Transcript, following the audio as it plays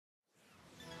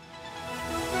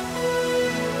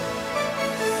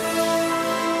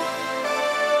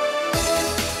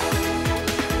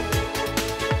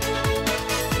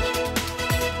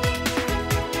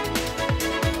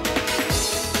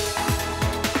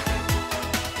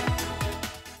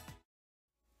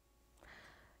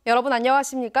여러분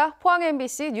안녕하십니까?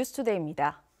 포항MBC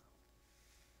뉴스투데이입니다.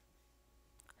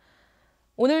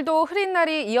 오늘도 흐린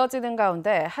날이 이어지는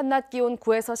가운데 한낮 기온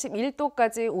 9에서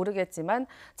 11도까지 오르겠지만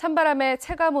찬바람의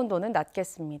체감 온도는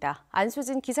낮겠습니다.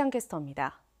 안수진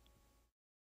기상캐스터입니다.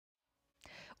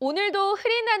 오늘도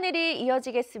흐린 하늘이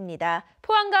이어지겠습니다.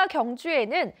 포항과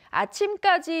경주에는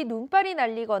아침까지 눈발이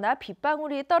날리거나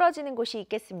빗방울이 떨어지는 곳이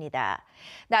있겠습니다.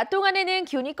 낮 동안에는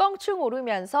기온이 껑충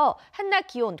오르면서 한낮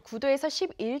기온 9도에서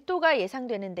 11도가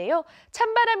예상되는데요.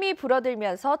 찬바람이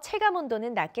불어들면서 체감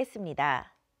온도는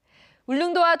낮겠습니다.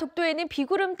 울릉도와 독도에는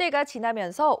비구름대가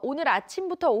지나면서 오늘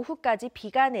아침부터 오후까지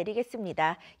비가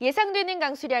내리겠습니다. 예상되는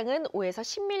강수량은 5에서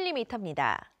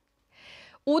 10mm입니다.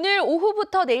 오늘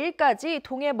오후부터 내일까지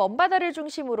동해 먼바다를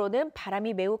중심으로는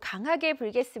바람이 매우 강하게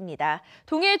불겠습니다.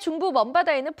 동해 중부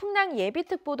먼바다에는 풍랑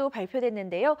예비특보도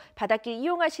발표됐는데요. 바닷길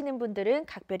이용하시는 분들은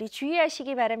각별히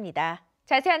주의하시기 바랍니다.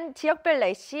 자세한 지역별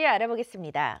날씨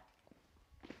알아보겠습니다.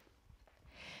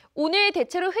 오늘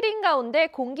대체로 흐린 가운데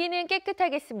공기는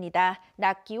깨끗하겠습니다.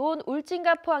 낮 기온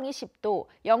울진과 포항이 10도,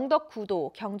 영덕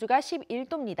 9도, 경주가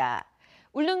 11도입니다.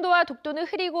 울릉도와 독도는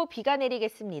흐리고 비가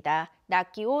내리겠습니다.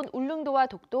 낮 기온 울릉도와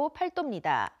독도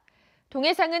 8도입니다.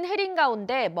 동해상은 흐린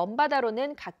가운데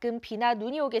먼바다로는 가끔 비나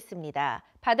눈이 오겠습니다.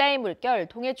 바다의 물결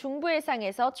동해 중부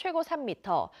해상에서 최고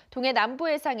 3m, 동해 남부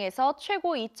해상에서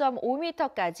최고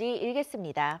 2.5m까지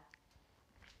일겠습니다.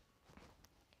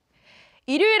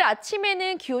 일요일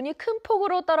아침에는 기온이 큰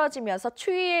폭으로 떨어지면서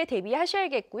추위에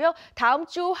대비하셔야겠고요. 다음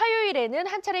주 화요일에는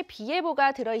한 차례 비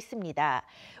예보가 들어 있습니다.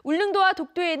 울릉도와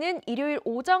독도에는 일요일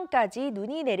오전까지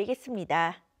눈이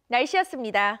내리겠습니다.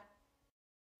 날씨였습니다.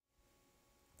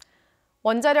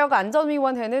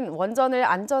 원자력안전위원회는 원전을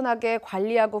안전하게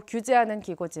관리하고 규제하는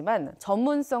기구지만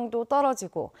전문성도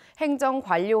떨어지고 행정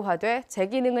관료화돼 제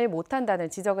기능을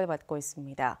못한다는 지적을 받고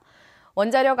있습니다.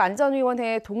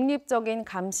 원자력안전위원회의 독립적인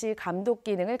감시 감독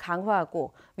기능을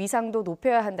강화하고 위상도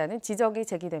높여야 한다는 지적이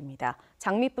제기됩니다.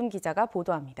 장미쁨 기자가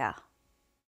보도합니다.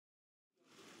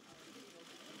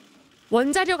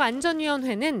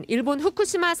 원자력안전위원회는 일본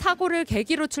후쿠시마 사고를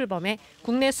계기로 출범해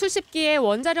국내 수십 기의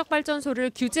원자력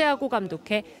발전소를 규제하고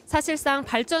감독해 사실상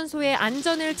발전소의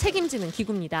안전을 책임지는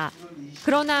기구입니다.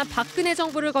 그러나 박근혜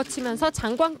정부를 거치면서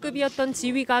장관급이었던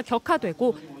지위가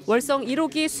격화되고 월성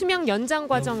 1호기 수명 연장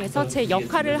과정에서 제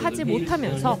역할을 하지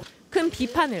못하면서 큰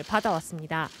비판을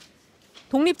받아왔습니다.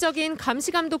 독립적인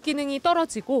감시 감독 기능이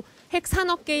떨어지고 핵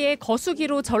산업계의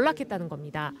거수기로 전락했다는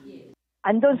겁니다.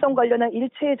 안전성 관련한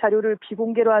일체의 자료를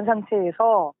비공개로 한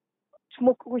상태에서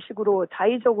주먹구구식으로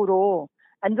자의적으로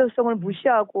안전성을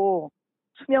무시하고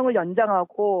수명을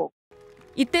연장하고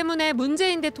이 때문에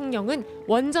문재인 대통령은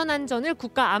원전 안전을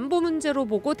국가 안보 문제로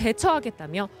보고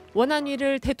대처하겠다며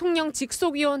원안위를 대통령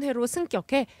직속위원회로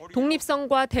승격해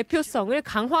독립성과 대표성을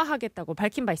강화하겠다고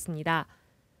밝힌 바 있습니다.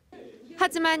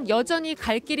 하지만 여전히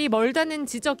갈 길이 멀다는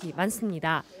지적이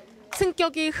많습니다.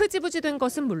 승격이 흐지부지 된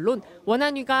것은 물론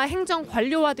원안위가 행정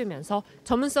관료화되면서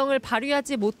전문성을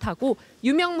발휘하지 못하고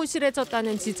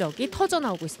유명무실해졌다는 지적이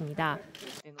터져나오고 있습니다.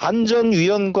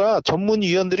 안전위원과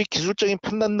전문위원들이 기술적인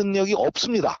판단 능력이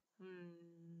없습니다.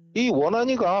 이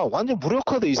원안위가 완전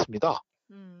무력화돼 있습니다.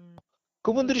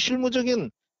 그분들이 실무적인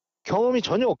경험이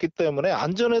전혀 없기 때문에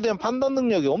안전에 대한 판단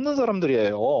능력이 없는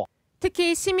사람들이에요.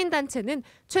 특히 시민단체는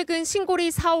최근 신고리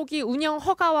 4호기 운영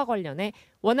허가와 관련해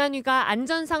원안위가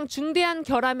안전상 중대한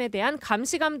결함에 대한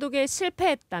감시 감독에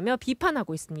실패했다며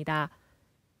비판하고 있습니다.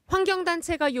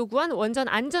 환경단체가 요구한 원전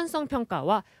안전성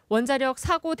평가와 원자력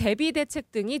사고 대비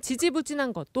대책 등이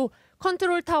지지부진한 것도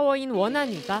컨트롤타워인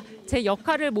원안위가 제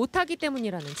역할을 못하기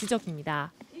때문이라는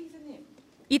지적입니다.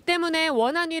 이 때문에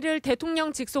원안위를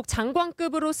대통령 직속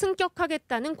장관급으로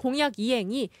승격하겠다는 공약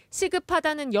이행이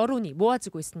시급하다는 여론이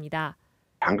모아지고 있습니다.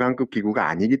 장관급 기구가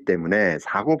아니기 때문에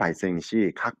사고 발생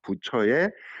시 각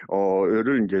부처의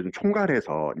를 이제 좀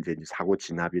총괄해서 이제 사고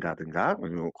진압이라든가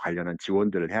관련한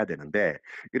지원들을 해야 되는데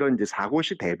이런 이제 사고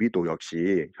시 대비도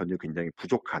역시 현재 굉장히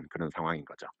부족한 그런 상황인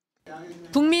거죠.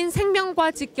 국민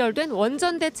생명과 직결된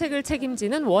원전 대책을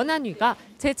책임지는 원안위가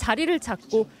제 자리를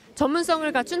찾고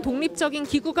전문성을 갖춘 독립적인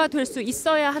기구가 될 수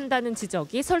있어야 한다는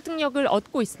지적이 설득력을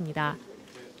얻고 있습니다.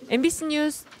 MBC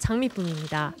뉴스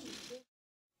장미쁨입니다.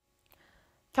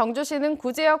 경주시는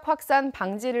구제역 확산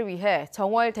방지를 위해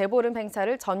정월대보름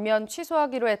행사를 전면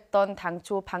취소하기로 했던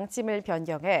당초 방침을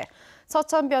변경해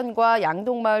서천변과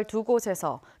양동마을 두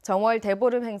곳에서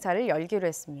정월대보름 행사를 열기로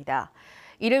했습니다.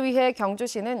 이를 위해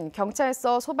경주시는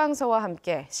경찰서, 소방서와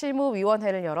함께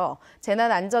실무위원회를 열어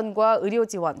재난안전과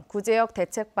의료지원, 구제역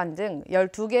대책반 등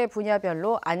 12개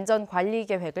분야별로 안전관리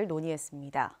계획을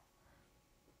논의했습니다.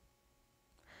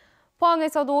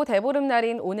 포항에서도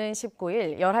대보름날인 오는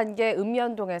 19일 11개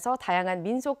읍면동에서 다양한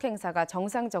민속 행사가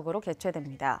정상적으로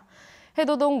개최됩니다.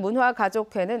 해도동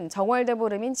문화가족회는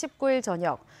정월대보름인 19일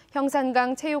저녁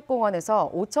형산강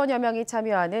체육공원에서 5천여 명이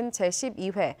참여하는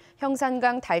제12회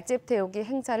형산강 달집 태우기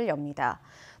행사를 엽니다.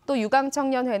 또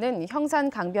유강청년회는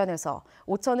형산강변에서,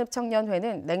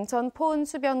 오천읍청년회는 냉천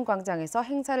포은수변광장에서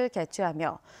행사를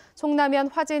개최하며 송남현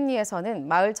화진리에서는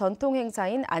마을 전통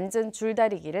행사인 앉은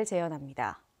줄다리기를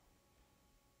재현합니다.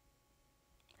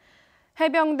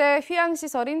 해병대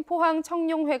휴양시설인 포항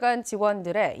청룡회관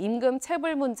직원들의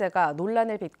임금체불 문제가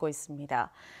논란을 빚고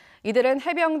있습니다. 이들은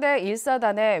해병대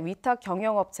 1사단의 위탁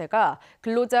경영업체가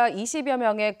근로자 20여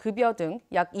명의 급여 등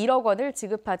약 1억 원을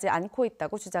지급하지 않고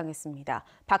있다고 주장했습니다.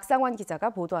 박상완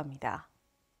기자가 보도합니다.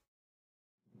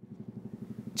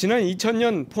 지난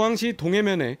 2000년 포항시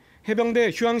동해면에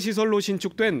해병대 휴양시설로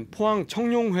신축된 포항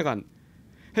청룡회관.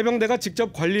 해병대가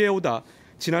직접 관리해오다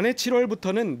지난해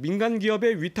 7월부터는 민간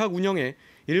기업의 위탁 운영에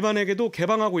일반에게도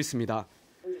개방하고 있습니다.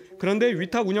 그런데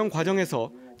위탁 운영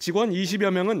과정에서 직원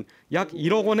 20여 명은 약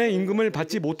 1억 원의 임금을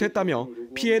받지 못했다며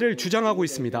피해를 주장하고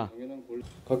있습니다.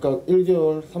 각각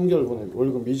 1개월, 3개월분의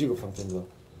월급 미지급 상태입니다.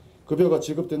 급여가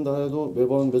지급된다 해도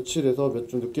매번 며칠에서 몇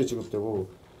주 늦게 지급되고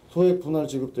소액 분할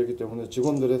지급되기 때문에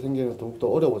직원들의 생계는 더욱더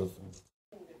어려워졌습니다.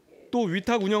 또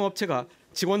위탁 운영업체가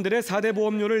직원들의 4대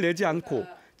보험료를 내지 않고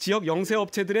지역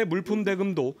영세업체들의 물품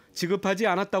대금도 지급하지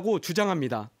않았다고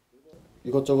주장합니다.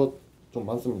 이것저것 좀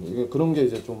많습니다. 그런 게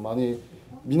이제 좀 많이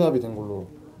미납이 된 걸로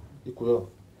있고요.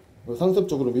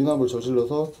 상습적으로 미납을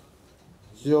저질러서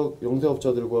지역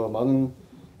영세업자들과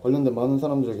관련된 많은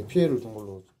사람들에게 피해를 준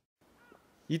걸로.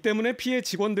 이 때문에 피해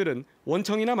직원들은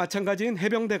원청이나 마찬가지인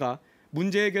해병대가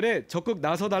문제 해결에 적극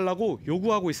나서달라고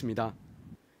요구하고 있습니다.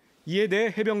 이에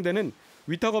대해 해병대는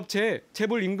위탁업체에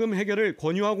체불 임금 해결을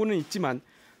권유하고는 있지만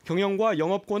경영과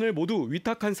영업권을 모두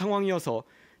위탁한 상황이어서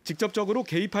직접적으로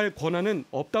개입할 권한은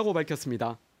없다고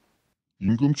밝혔습니다.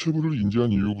 임금 체불을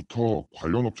인지한 이후부터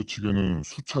관련 업체 측에는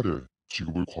수차례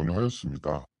지급을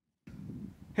권유하였습니다.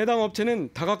 해당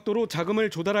업체는 다각도로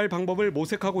자금을 조달할 방법을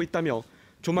모색하고 있다며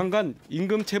조만간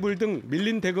임금 체불 등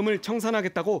밀린 대금을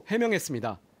청산하겠다고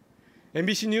해명했습니다.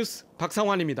 MBC 뉴스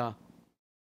박상완입니다.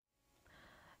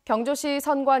 경주시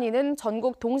선관위는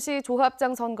전국 동시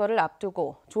조합장 선거를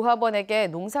앞두고 조합원에게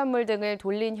농산물 등을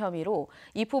돌린 혐의로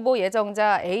입 후보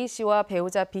예정자 A씨와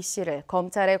배우자 B씨를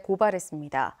검찰에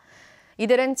고발했습니다.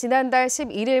 이들은 지난달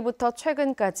 11일부터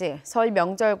최근까지 설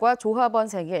명절과 조합원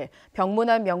생일,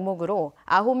 병문안 명목으로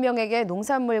 9명에게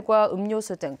농산물과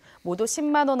음료수 등 모두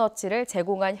 10만 원어치를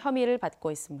제공한 혐의를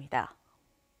받고 있습니다.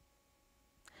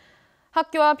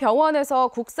 학교와 병원에서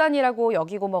국산이라고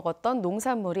여기고 먹었던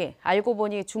농산물이 알고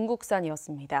보니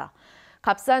중국산이었습니다.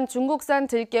 값싼 중국산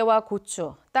들깨와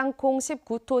고추, 땅콩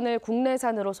 19톤을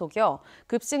국내산으로 속여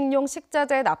급식용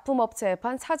식자재 납품업체에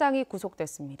판 사장이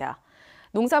구속됐습니다.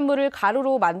 농산물을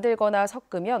가루로 만들거나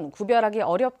섞으면 구별하기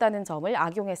어렵다는 점을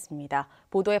악용했습니다.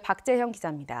 보도에 박재형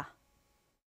기자입니다.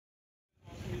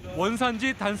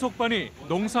 원산지 단속반이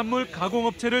농산물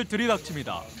가공업체를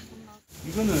들이닥칩니다.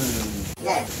 이거는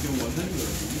지금 원산지가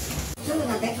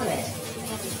중국산 100%예요.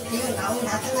 지금 나오면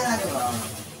다 끝나가지고.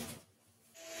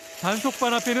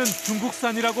 단속반 앞에는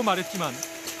중국산이라고 말했지만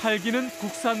팔기는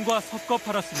국산과 섞어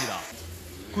팔았습니다.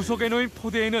 구석에 놓인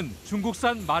포대에는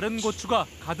중국산 마른 고추가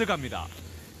가득합니다.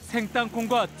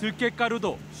 생땅콩과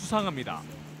들깨가루도 수상합니다.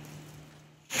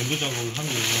 건조 작업을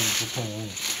하면 보통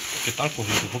이렇게 딸고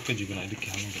해서 벗겨지거나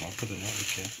이렇게 하는 게 많거든요.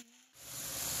 이렇게.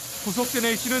 구속된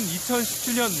A씨는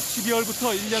 2017년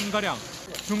 12월부터 1년가량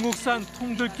중국산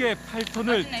통들깨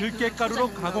 8톤을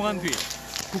들깨가루로 가공한 뒤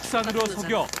국산으로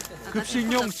속여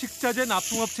급식용 식자재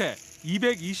납품업체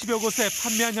 220여 곳에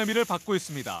판매한 혐의를 받고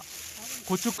있습니다.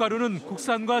 고춧가루는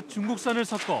국산과 중국산을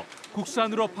섞어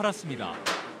국산으로 팔았습니다.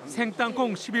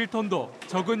 생땅콩 11톤도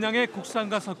적은 양의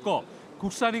국산과 섞어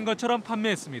국산인 것처럼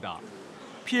판매했습니다.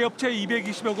 피해 업체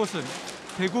 220여 곳은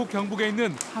대구, 경북에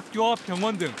있는 학교와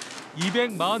병원 등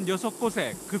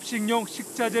 246곳에 급식용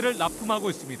식자재를 납품하고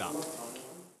있습니다.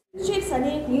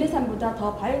 수입산이 국내산보다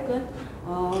더 밝은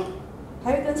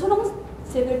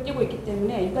선홍색을 띠고 있기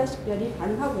때문에 육안식별이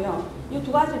가능하고요. 이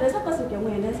두 가지를 섞었을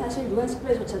경우에는 사실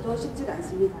육안식별조차도 쉽지가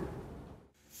않습니다.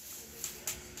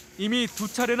 이미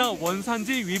두 차례나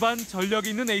원산지 위반 전력이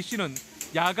있는 A씨는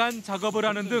야간 작업을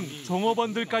하는 등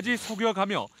종업원들까지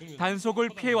속여가며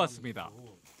단속을 피해왔습니다.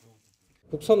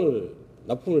 국산을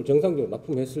납품을 정상적으로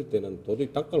납품했을 때는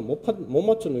도저히 단가를 못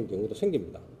맞추는 경우도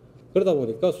생깁니다. 그러다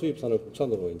보니까 수입산을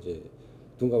국산으로 이제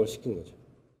둔갑을 시킨 거죠.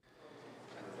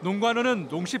 농관원은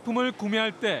농식품을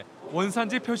구매할 때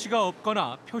원산지 표시가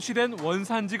없거나 표시된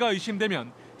원산지가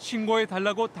의심되면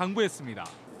신고해달라고 당부했습니다.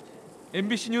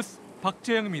 MBC 뉴스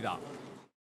둔갑-박재형입니다.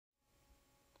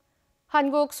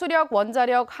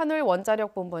 한국수력원자력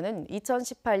한울원자력본부는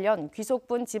 2018년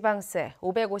귀속분 지방세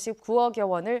 559억여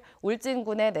원을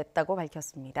울진군에 냈다고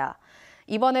밝혔습니다.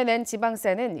 이번에 낸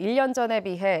지방세는 1년 전에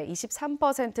비해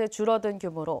 23% 줄어든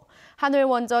규모로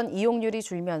한울원전 이용률이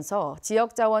줄면서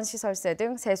지역자원시설세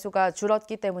등 세수가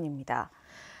줄었기 때문입니다.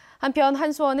 한편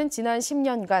한수원은 지난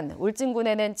 10년간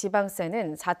울진군에 낸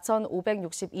지방세는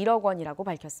 4,561억 원이라고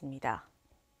밝혔습니다.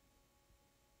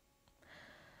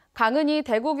 강은희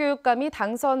대구교육감이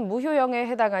당선무효형에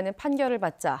해당하는 판결을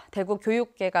받자 대구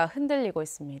교육계가 흔들리고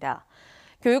있습니다.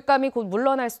 교육감이 곧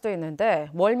물러날 수도 있는데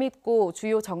뭘 믿고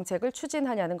주요 정책을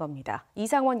추진하냐는 겁니다.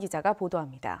 이상원 기자가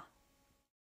보도합니다.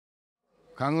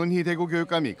 강은희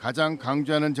대구교육감이 가장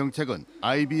강조하는 정책은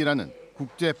IB라는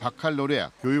국제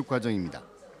바칼로레아 교육과정입니다.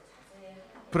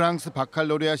 프랑스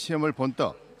바칼로레아 시험을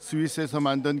본떠 스위스에서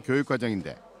만든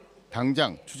교육과정인데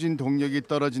당장 추진 동력이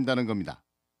떨어진다는 겁니다.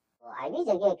 IB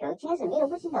저게 교육청에서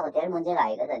밀어붙인다고 될 문제가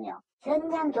아니거든요.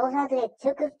 현장 교사들의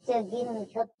적극적인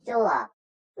협조와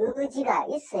의지가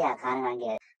있어야 가능한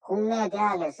게 국내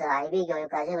대학에서 IB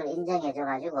교육과정을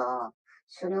인정해줘가지고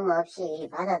수능 없이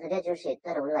받아들여줄 수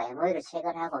있도록 우리가 MOU를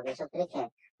체결하고 계속 그렇게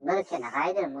넓게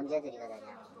나가야 되는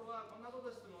문제들이거든요.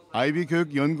 IB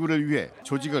교육 연구를 위해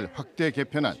조직을 확대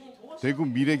개편한 대구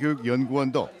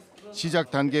미래교육연구원도 시작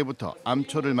단계부터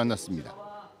암초를 만났습니다.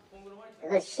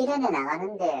 그걸 실현해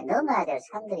나가는데 넘어야 될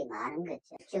산들이 많은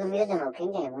거죠. 지금 이래 되면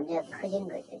굉장히 문제가 커진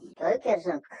거죠.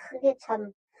 교육계에서는 크게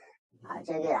참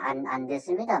안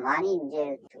됐습니다. 많이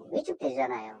이제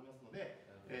위축되잖아요.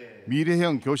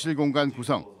 미래형 교실 공간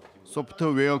구성,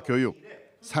 소프트웨어 교육,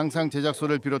 상상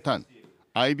제작소를 비롯한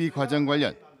IB 과정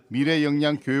관련 미래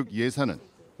역량 교육 예산은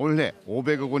올해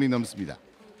 500억 원이 넘습니다.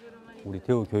 우리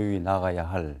대우 교육이 나가야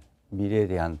할 미래에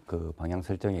대한 그 방향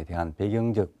설정에 대한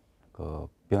배경적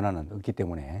변화는 없기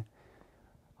때문에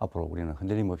앞으로 우리는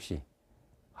흔들림 없이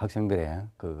학생들의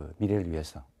그 미래를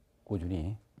위해서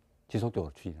꾸준히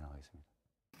지속적으로 추진해 나가겠습니다.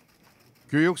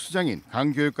 교육수장인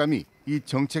강 교육감이 이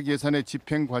정책 예산의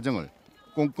집행 과정을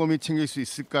꼼꼼히 챙길 수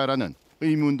있을까라는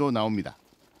의문도 나옵니다.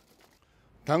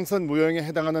 당선 무효형에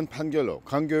해당하는 판결로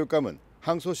강 교육감은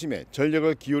항소심에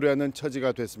전력을 기울여야 하는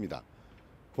처지가 됐습니다.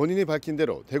 본인이 밝힌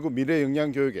대로 대구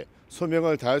미래역량교육에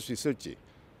소명을 다할 수 있을지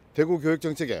대구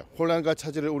교육정책에 혼란과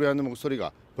차질을 우려하는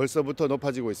목소리가 벌써부터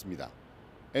높아지고 있습니다.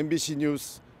 MBC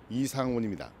뉴스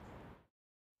이상훈입니다.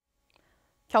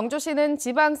 경주시는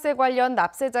지방세 관련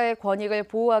납세자의 권익을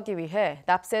보호하기 위해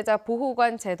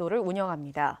납세자보호관 제도를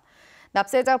운영합니다.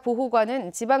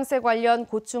 납세자보호관은 지방세 관련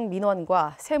고충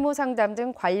민원과 세무상담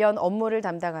등 관련 업무를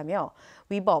담당하며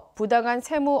위법, 부당한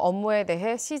세무 업무에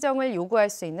대해 시정을 요구할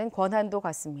수 있는 권한도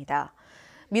갖습니다.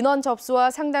 민원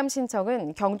접수와 상담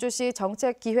신청은 경주시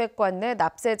정책기획관 내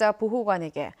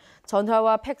납세자보호관에게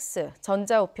전화와 팩스,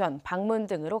 전자우편, 방문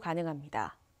등으로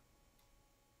가능합니다.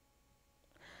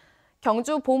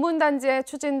 경주 보문단지에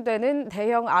추진되는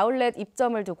대형 아울렛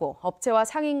입점을 두고 업체와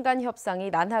상인 간 협상이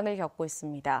난항을 겪고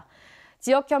있습니다.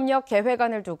 지역협력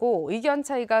계획안을 두고 의견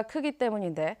차이가 크기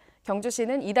때문인데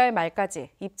경주시는 이달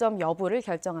말까지 입점 여부를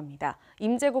결정합니다.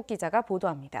 임재국 기자가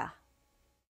보도합니다.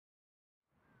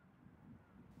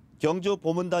 경주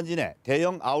보문단지 내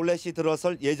대형 아울렛이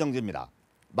들어설 예정입니다.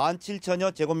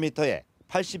 17,000여 제곱미터에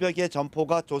 80여 개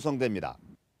점포가 조성됩니다.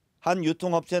 한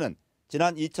유통업체는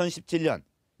지난 2017년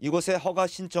이곳에 허가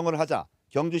신청을 하자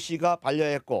경주시가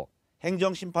반려했고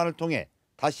행정심판을 통해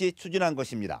다시 추진한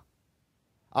것입니다.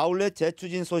 아울렛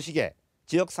재추진 소식에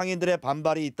지역 상인들의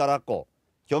반발이 잇따랐고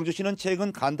경주시는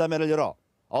최근 간담회를 열어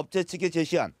업체 측에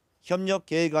제시한 협력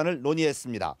계획안을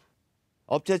논의했습니다.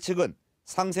 업체 측은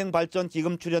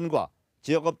상생발전기금 출연과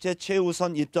지역업체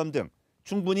최우선 입점 등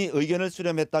충분히 의견을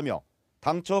수렴했다며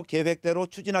당초 계획대로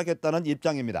추진하겠다는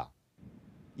입장입니다.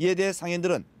 이에 대해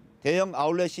상인들은 대형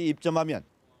아울렛이 입점하면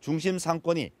중심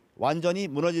상권이 완전히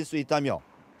무너질 수 있다며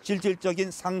실질적인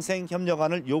상생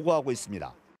협력안을 요구하고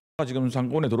있습니다. 지금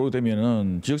상권에 들어오게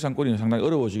되면은 지역 상권이 상당히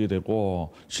어려워지게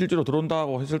되고 실제로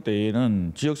들어온다고 했을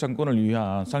때에는 지역 상권을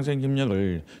위한 상생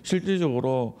협력을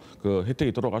실질적으로 그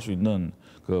혜택이 돌아갈 수 있는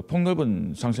그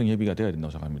폭넓은 상생 협의가 돼야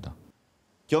된다고 생각합니다.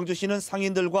 경주시는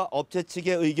상인들과 업체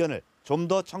측의 의견을 좀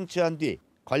더 청취한 뒤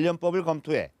관련법을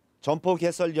검토해 점포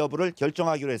개설 여부를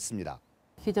결정하기로 했습니다.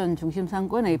 기존 중심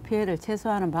상권의 피해를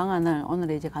최소화하는 방안을 오늘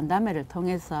이제 간담회를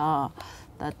통해서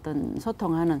어떤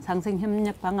소통하는 상생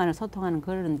협력 방안을 소통하는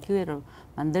그런 기회를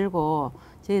만들고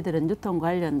저희들은 유통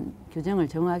관련 규정을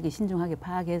정확히 신중하게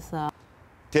파악해서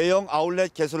대형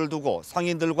아울렛 개설을 두고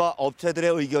상인들과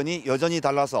업체들의 의견이 여전히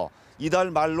달라서 이달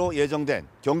말로 예정된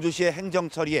경주시의 행정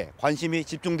처리에 관심이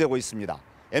집중되고 있습니다.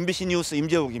 MBC 뉴스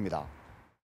임재욱입니다.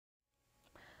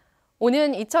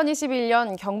 오는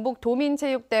 2021년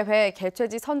경북도민체육대회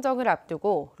개최지 선정을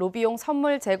앞두고 로비용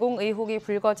선물 제공 의혹이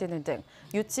불거지는 등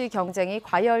유치 경쟁이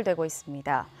과열되고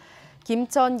있습니다.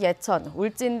 김천, 예천,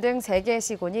 울진 등 3개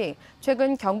시군이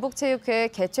최근 경북체육회에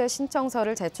개최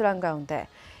신청서를 제출한 가운데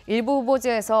일부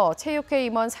후보지에서 체육회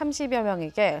임원 30여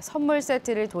명에게 선물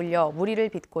세트를 돌려 물의를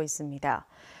빚고 있습니다.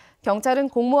 경찰은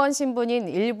공무원 신분인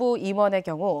일부 임원의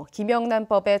경우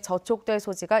김영란법에 저촉될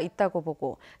소지가 있다고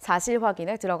보고 사실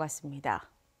확인에 들어갔습니다.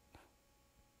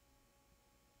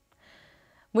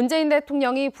 문재인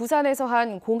대통령이 부산에서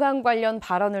한 공항 관련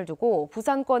발언을 두고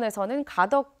부산권에서는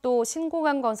가덕도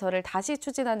신공항 건설을 다시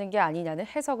추진하는 게 아니냐는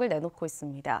해석을 내놓고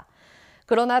있습니다.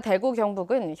 그러나 대구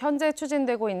경북은 현재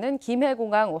추진되고 있는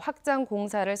김해공항 확장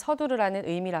공사를 서두르라는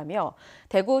의미라며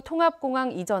대구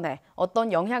통합공항 이전에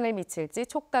어떤 영향을 미칠지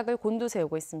촉각을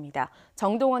곤두세우고 있습니다.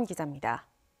 정동원 기자입니다.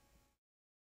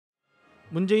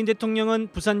 문재인 대통령은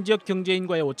부산 지역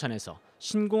경제인과의 오찬에서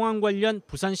신공항 관련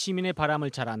부산 시민의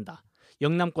바람을 잘 안다.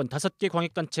 영남권 5개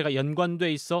광역단체가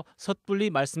연관돼 있어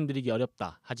섣불리 말씀드리기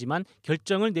어렵다. 하지만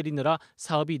결정을 내리느라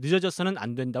사업이 늦어져서는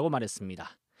안 된다고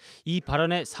말했습니다. 이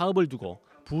발언에 사업을 두고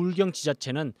부울경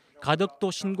지자체는 가덕도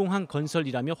신공항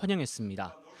건설이라며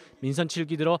환영했습니다. 민선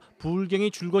 7기 들어 부울경이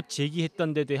줄곧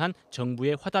제기했던 데 대한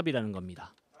정부의 화답이라는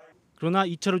겁니다. 그러나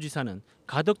이철우 지사는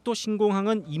가덕도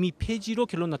신공항은 이미 폐지로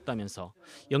결론 났다면서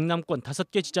영남권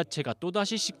 5개 지자체가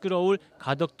또다시 시끄러울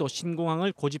가덕도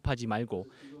신공항을 고집하지 말고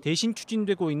대신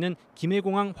추진되고 있는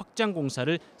김해공항 확장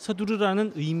공사를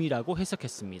서두르라는 의미라고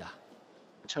해석했습니다.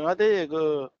 청와대의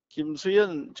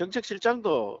김수현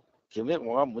정책실장도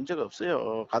김해공항 문제가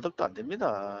없어요. 가덕도 안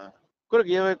됩니다.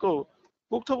 그렇게 이야기했고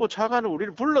국토부 차관을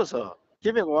우리를 불러서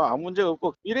김해공항 아무 문제가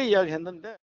없고 이래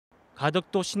이야기했는데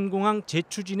가덕도 신공항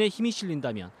재추진에 힘이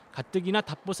실린다면 가뜩이나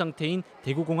답보 상태인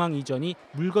대구공항 이전이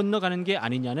물 건너가는 게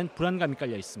아니냐는 불안감이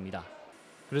깔려 있습니다.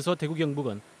 그래서 대구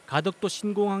경북은 가덕도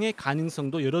신공항의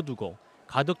가능성도 열어두고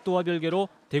가덕도와 별개로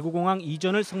대구공항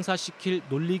이전을 성사시킬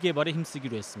논리 개발에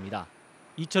힘쓰기로 했습니다.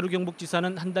 이철우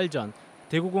경북지사는 한 달 전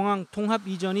대구공항 통합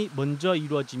이전이 먼저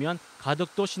이루어지면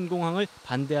가덕도 신공항을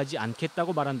반대하지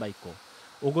않겠다고 말한 바 있고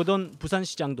오거돈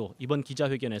부산시장도 이번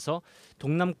기자회견에서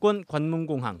동남권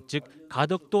관문공항, 즉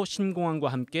가덕도 신공항과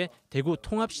함께 대구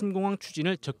통합 신공항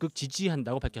추진을 적극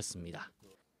지지한다고 밝혔습니다.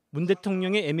 문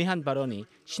대통령의 애매한 발언이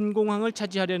신공항을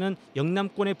차지하려는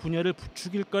영남권의 분열을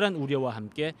부추길 거란 우려와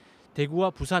함께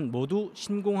대구와 부산 모두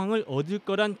신공항을 얻을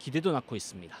거란 기대도 낳고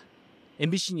있습니다.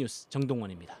 MBC 뉴스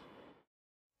정동원입니다.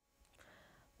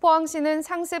 포항시는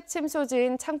상습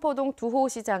침수지인 창포동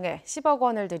두호시장에 10억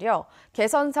원을 들여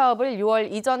개선 사업을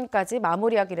 6월 이전까지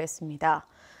마무리하기로 했습니다.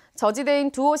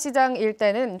 저지대인 두호시장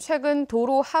일대는 최근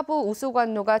도로 하부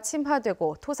우수관로가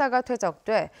침하되고 토사가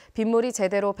퇴적돼 빗물이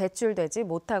제대로 배출되지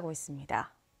못하고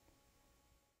있습니다.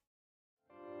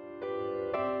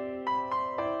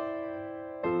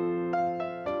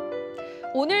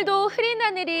 오늘도 흐린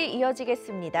하늘이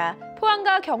이어지겠습니다.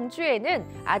 포항과 경주에는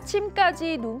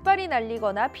아침까지 눈발이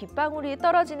날리거나 빗방울이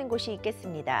떨어지는 곳이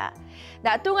있겠습니다.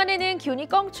 낮 동안에는 기온이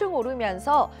껑충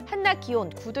오르면서 한낮 기온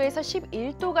 9도에서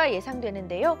 11도가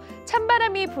예상되는데요.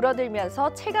 찬바람이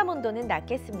불어들면서 체감 온도는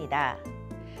낮겠습니다.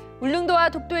 울릉도와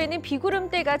독도에는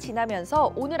비구름대가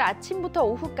지나면서 오늘 아침부터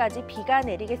오후까지 비가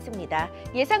내리겠습니다.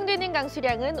 예상되는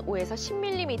강수량은 5에서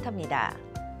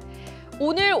 10mm입니다.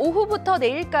 오늘 오후부터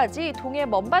내일까지 동해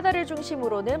먼바다를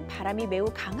중심으로는 바람이 매우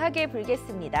강하게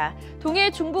불겠습니다. 동해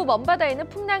중부 먼바다에는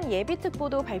풍랑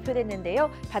예비특보도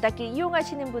발표됐는데요. 바닷길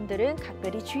이용하시는 분들은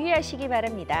각별히 주의하시기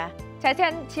바랍니다.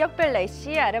 자세한 지역별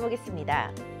날씨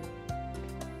알아보겠습니다.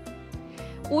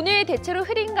 오늘 대체로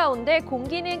흐린 가운데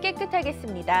공기는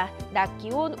깨끗하겠습니다. 낮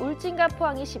기온 울진과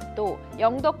포항이 10도,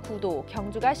 영덕 9도,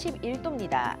 경주가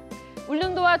 11도입니다.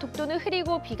 울릉도와 독도는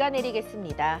흐리고 비가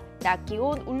내리겠습니다. 낮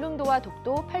기온 울릉도와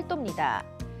독도 8도입니다.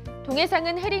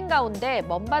 동해상은 흐린 가운데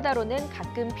먼바다로는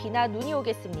가끔 비나 눈이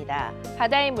오겠습니다.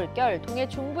 바다의 물결 동해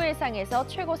중부 해상에서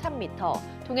최고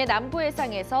 3m, 동해 남부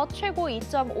해상에서 최고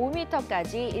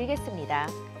 2.5m까지 일겠습니다.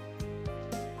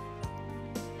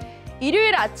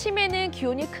 일요일 아침에는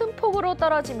기온이 큰 폭으로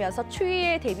떨어지면서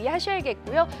추위에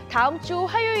대비하셔야겠고요. 다음 주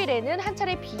화요일에는 한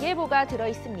차례 비 예보가 들어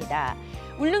있습니다.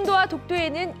 울릉도와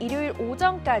독도에는 일요일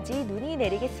오전까지 눈이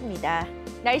내리겠습니다.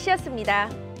 날씨였습니다.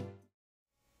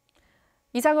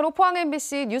 이상으로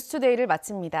포항MBC 뉴스투데이를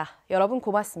마칩니다. 여러분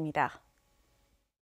고맙습니다.